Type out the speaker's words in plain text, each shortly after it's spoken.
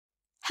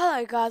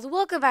Hello guys,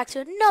 welcome back to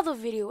another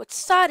video. It's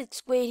Started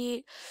Squared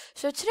here.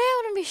 So today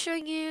I'm going to be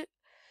showing you,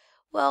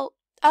 well,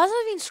 as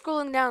I've been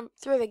scrolling down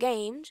through the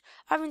games,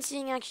 I've been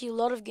seeing actually a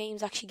lot of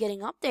games actually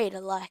getting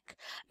updated, like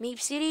Meep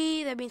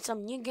City. There have been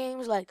some new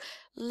games like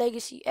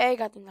Legacy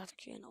Egg. I think that's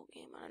actually an old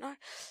game, I don't know.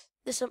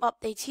 There's some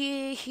updates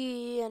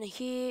here,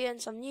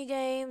 and some new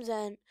games,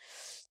 and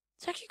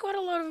it's actually quite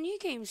a lot of new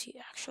games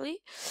here actually.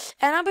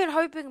 And I've been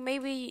hoping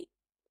maybe,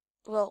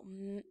 well,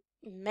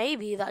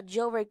 maybe that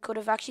Jailbreak could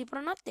have actually put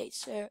an update.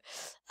 So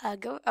I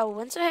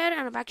went ahead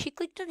and I've actually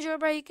clicked on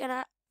Jailbreak,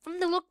 and from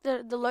the look,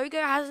 the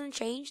logo hasn't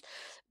changed,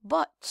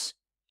 but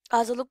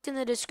as I looked in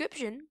the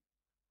description,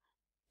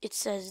 it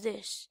says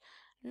this: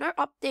 no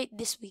update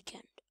this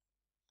weekend.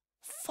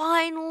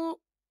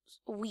 Final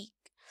week.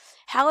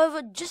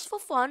 However, just for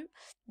fun,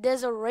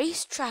 there's a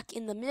racetrack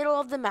in the middle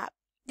of the map.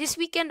 This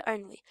weekend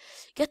only.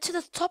 Get to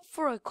the top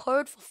for a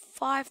code for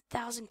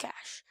 5,000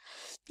 cash.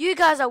 You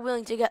guys are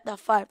willing to get that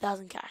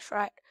 5,000 cash,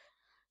 right?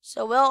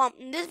 So, well,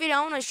 in this video,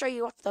 I'm going to show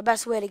you what's the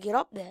best way to get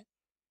up there.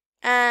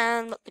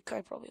 And look, the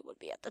code probably would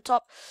be at the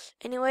top.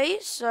 Anyway,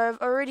 so I've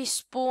already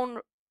spawned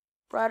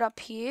right up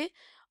here.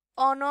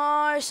 Oh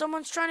no,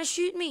 someone's trying to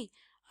shoot me.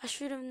 I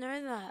should have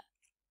known that.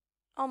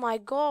 Oh my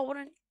god, what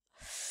an...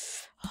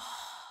 I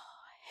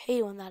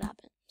hate when that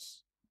happens.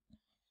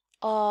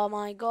 Oh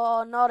my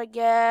god, not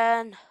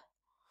again.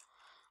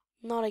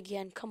 Not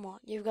again, come on,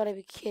 you've got to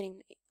be kidding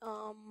me.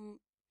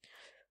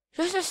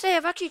 Just to say,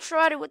 I've actually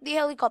tried it with the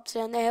helicopter,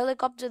 and the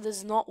helicopter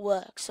does not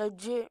work. So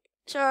don't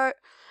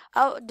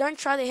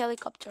try the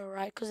helicopter,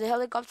 right? Because the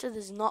helicopter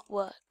does not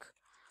work.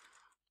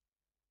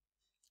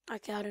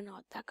 Okay, I don't know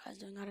what that guy's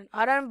doing.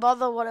 I don't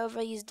bother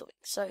whatever he's doing.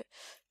 So,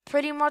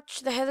 pretty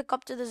much the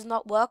helicopter does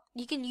not work.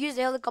 You can use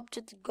the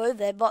helicopter to go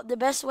there, but the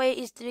best way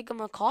is to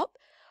become a cop.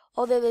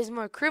 Although there's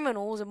more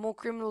criminals, and more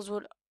criminals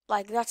would,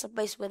 like, that's a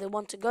place where they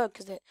want to go,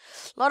 because a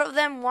lot of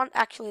them want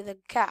actually the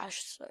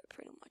cash. So,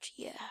 pretty much,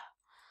 yeah.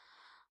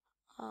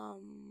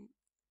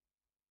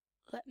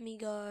 Let me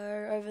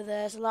go over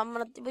there. So I'm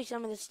gonna be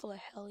showing me there's still a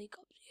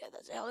helicopter. Yeah,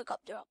 there's a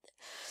helicopter up there.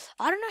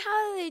 I don't know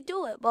how they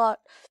do it, but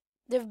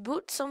they've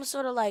built some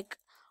sort of like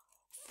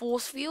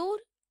force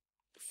field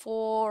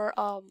for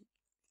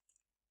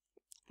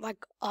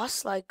like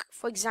us, like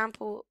for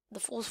example,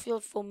 the force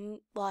field for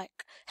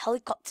like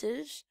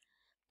helicopters,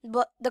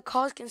 but the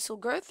cars can still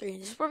go through.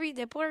 And they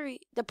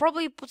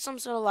probably put some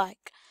sort of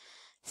like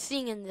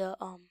thing in the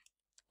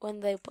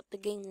when they put the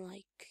game,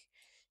 like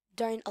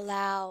don't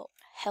allow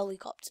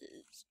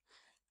helicopters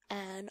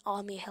and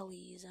army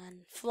helis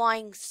and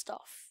flying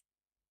stuff.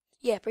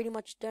 Yeah, pretty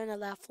much don't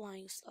allow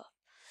flying stuff.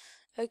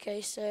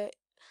 Okay, so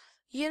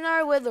you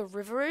know where the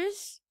river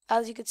is?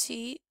 As you can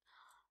see,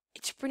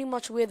 it's pretty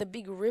much where the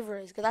big river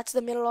is, because that's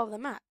the middle of the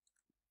map.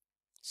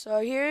 So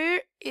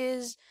here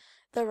is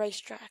the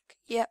racetrack.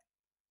 Yep.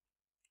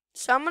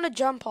 So I'm gonna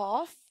jump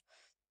off,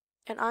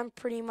 and I'm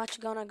pretty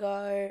much gonna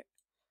go,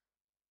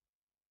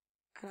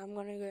 and I'm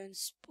gonna go and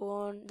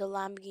spawn the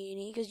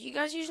Lamborghini, because you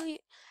guys usually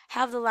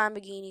have the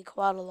Lamborghini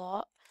quite a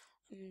lot.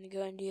 I'm gonna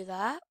go and do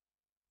that.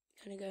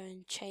 I'm gonna go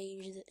and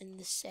change in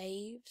the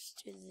saves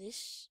to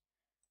this.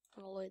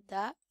 I'm gonna load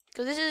that,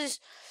 because this is,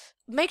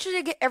 make sure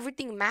to get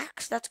everything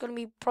max. That's gonna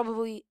be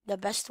probably the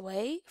best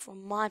way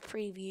from my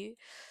preview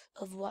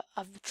of what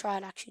I've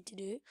tried actually to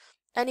do.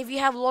 And if you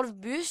have a lot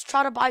of boost,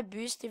 try to buy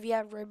boost if you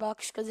have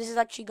Robux, because this is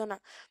actually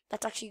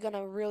that's actually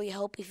gonna really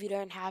help if you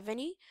don't have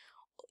any.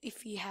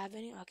 If you have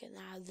any, okay,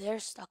 now they're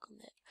stuck on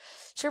it.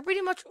 So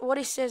pretty much what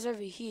it says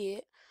over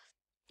here,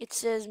 it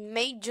says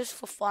made just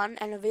for fun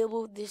and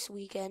available this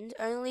weekend.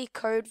 Only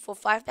code for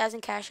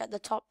 5,000 cash at the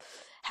top.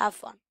 Have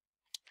fun.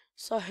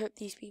 So I hope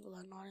these people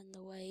are not in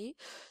the way.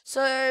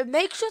 So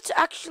make sure to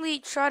actually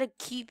try to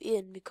keep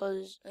in,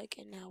 because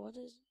okay, now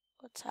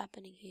what's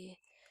happening here?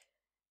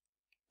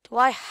 Do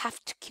I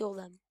have to kill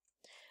them?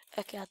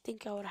 Okay, I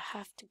think I would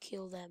have to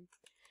kill them.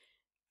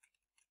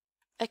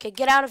 Okay,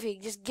 get out of here.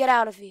 Just get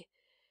out of here.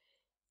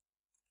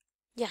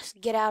 Yes,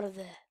 get out of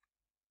there.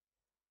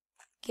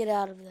 Get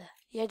out of there.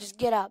 Yeah, just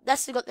get out.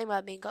 That's the good thing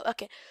about being cop.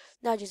 Okay,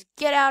 now just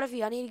get out of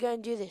here. I need to go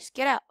and do this.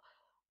 Get out.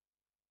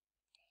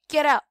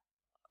 Get out.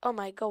 Oh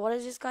my god, what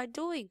is this guy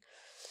doing?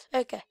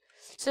 Okay,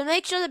 so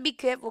make sure to be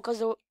careful,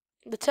 because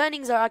the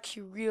turnings are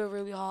actually really,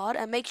 really hard.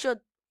 And make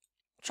sure,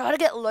 try to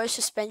get low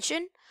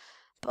suspension.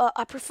 But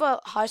I prefer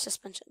high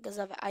suspension, because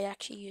I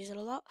actually use it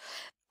a lot.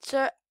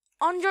 So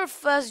on your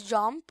first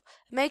jump,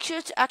 make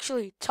sure to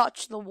actually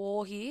touch the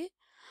wall here.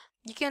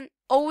 You can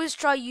always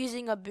try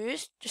using a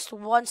boost, just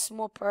one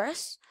small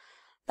press.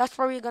 That's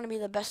probably gonna be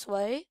the best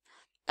way.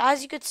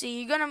 As you can see,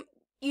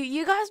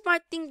 you guys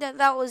might think that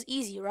that was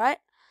easy, right?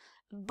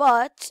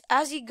 But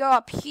as you go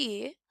up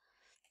here,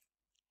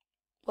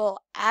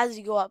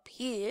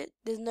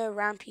 there's no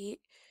ramp here.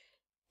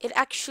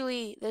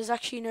 There's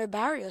actually no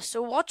barrier.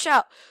 So watch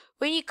out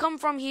when you come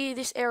from here,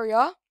 this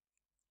area.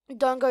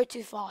 Don't go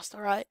too fast,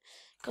 alright?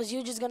 Because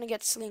you're just gonna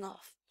get sling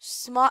off.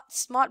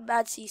 Smart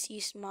bad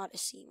CC, smart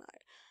SC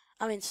mode.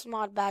 I mean,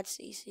 smart bad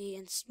CC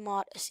and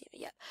smart SC,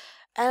 yeah.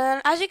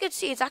 And as you can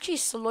see, it's actually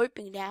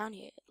sloping down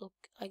here. Look,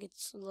 like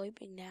it's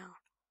sloping down.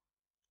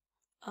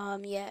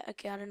 Yeah,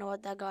 okay, I don't know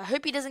what that guy. I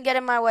hope he doesn't get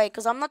in my way,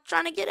 because I'm not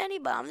trying to get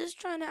anybody. I'm just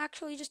trying to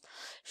actually just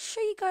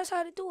show you guys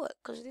how to do it,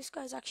 because this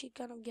guy's actually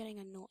kind of getting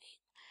annoying.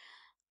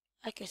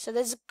 Okay, so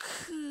there's a...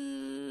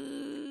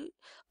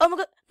 Oh my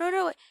god,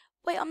 no, wait.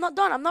 Wait, I'm not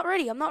done. I'm not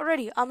ready. I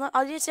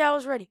didn't say I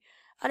was ready.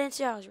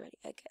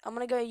 Okay, I'm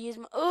gonna go use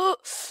my... Oh,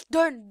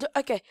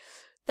 okay,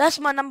 that's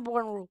my number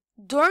one rule.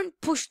 Don't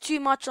push too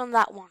much on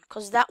that one,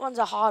 because that one's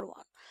a hard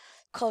one.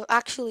 Because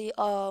actually,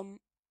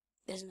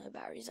 there's no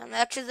barriers. And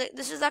actually,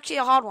 this is actually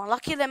a hard one.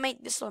 Lucky they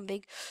made this one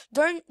big.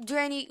 Don't do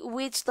any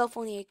weird stuff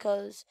on here,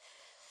 because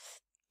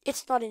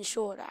it's not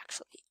insured,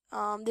 actually.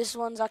 This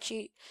one's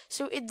actually...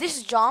 So,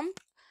 this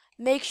jump,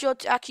 make sure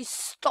to actually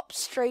stop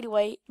straight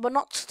away, but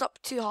not stop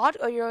too hard,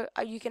 or you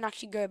can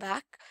actually go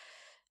back.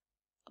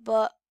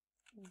 But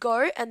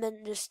go, and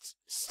then just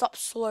stop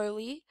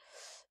slowly.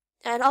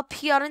 And up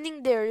here, I don't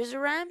think there is a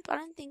ramp. I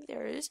don't think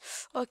there is.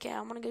 Okay,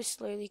 I'm gonna go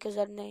slowly because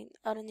I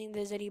don't think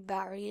there's any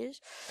barriers.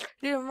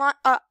 Dude,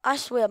 I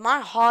swear, my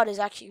heart is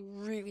actually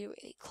really,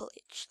 really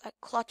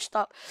clutched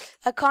up.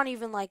 I can't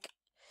even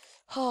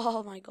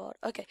Oh my god.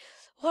 Okay.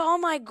 Oh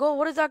my god.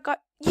 What is that guy?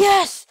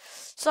 Yes.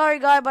 Sorry,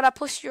 guy, but I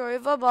pushed you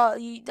over. But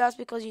that's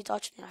because you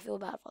touched me. I feel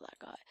bad for that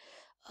guy.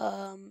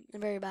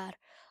 Very bad.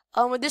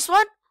 With this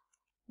one,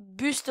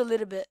 boost a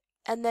little bit.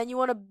 And then you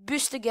want to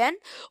boost again.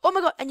 Oh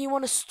my god, and you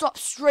want to stop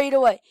straight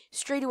away,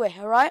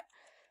 alright?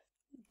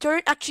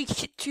 Don't actually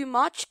hit too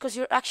much, because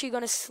you're actually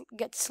going to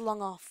get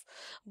slung off.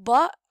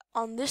 But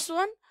on this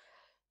one,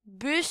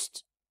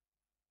 boost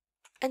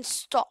and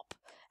stop.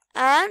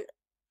 And,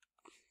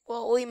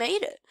 well, we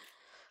made it.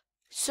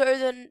 So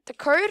then the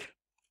code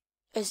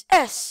is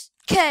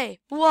SKYHIGH,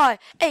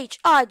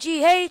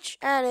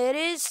 and it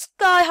is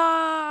sky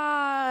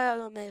high.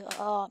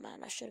 Oh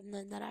man, I should have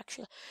known that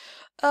actually.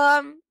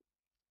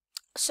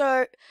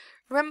 So,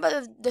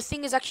 remember the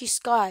thing is actually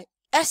sky.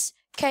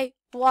 SKYHIGH.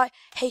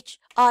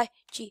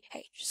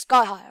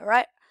 Sky high,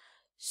 alright?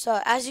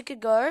 So, as you could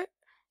go,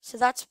 so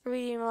that's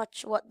pretty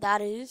much what that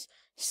is.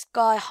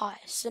 Sky high.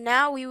 So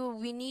now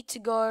we need to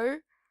go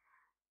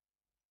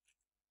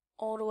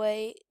all the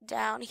way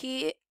down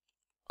here.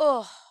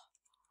 Oh.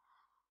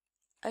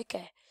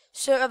 Okay.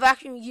 So, I've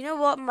actually, you know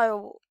what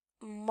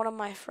one of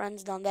my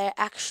friends done? They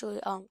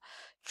actually,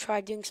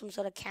 tried doing some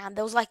sort of camp.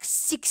 There was like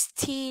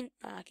 16,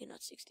 okay,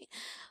 not 16,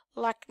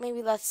 like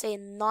maybe let's say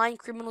 9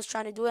 criminals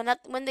trying to do it. And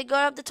when they go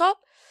up the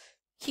top,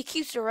 he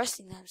keeps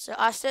arresting them. So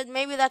I said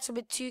maybe that's a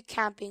bit too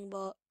camping,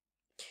 but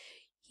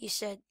he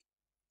said,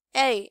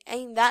 hey,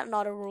 ain't that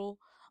not a rule?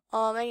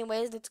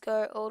 Anyways, let's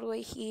go all the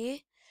way here.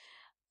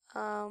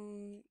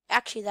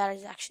 Actually, that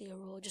is actually a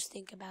rule. Just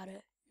think about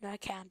it. No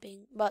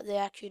camping, but they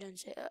actually don't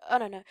say. I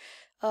don't know.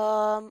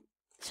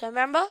 So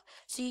remember,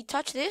 so you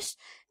touch this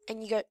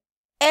and you go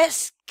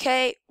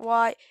SKYHIGH.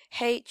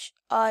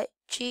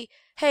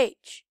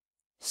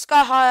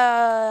 Sky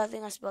high. I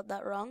think I spelled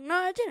that wrong. No,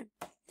 I didn't.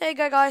 There you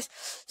go, guys.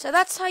 So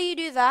that's how you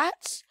do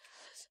that.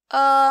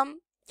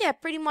 Yeah,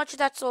 pretty much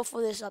that's all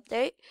for this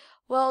update.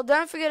 Well,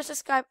 don't forget to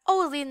subscribe.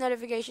 Always leave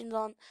notifications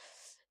on.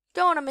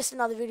 Don't want to miss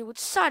another video with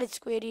Sided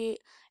Squiddy.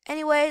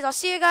 Anyways, I'll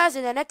see you guys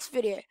in the next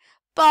video.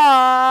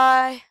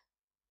 Bye.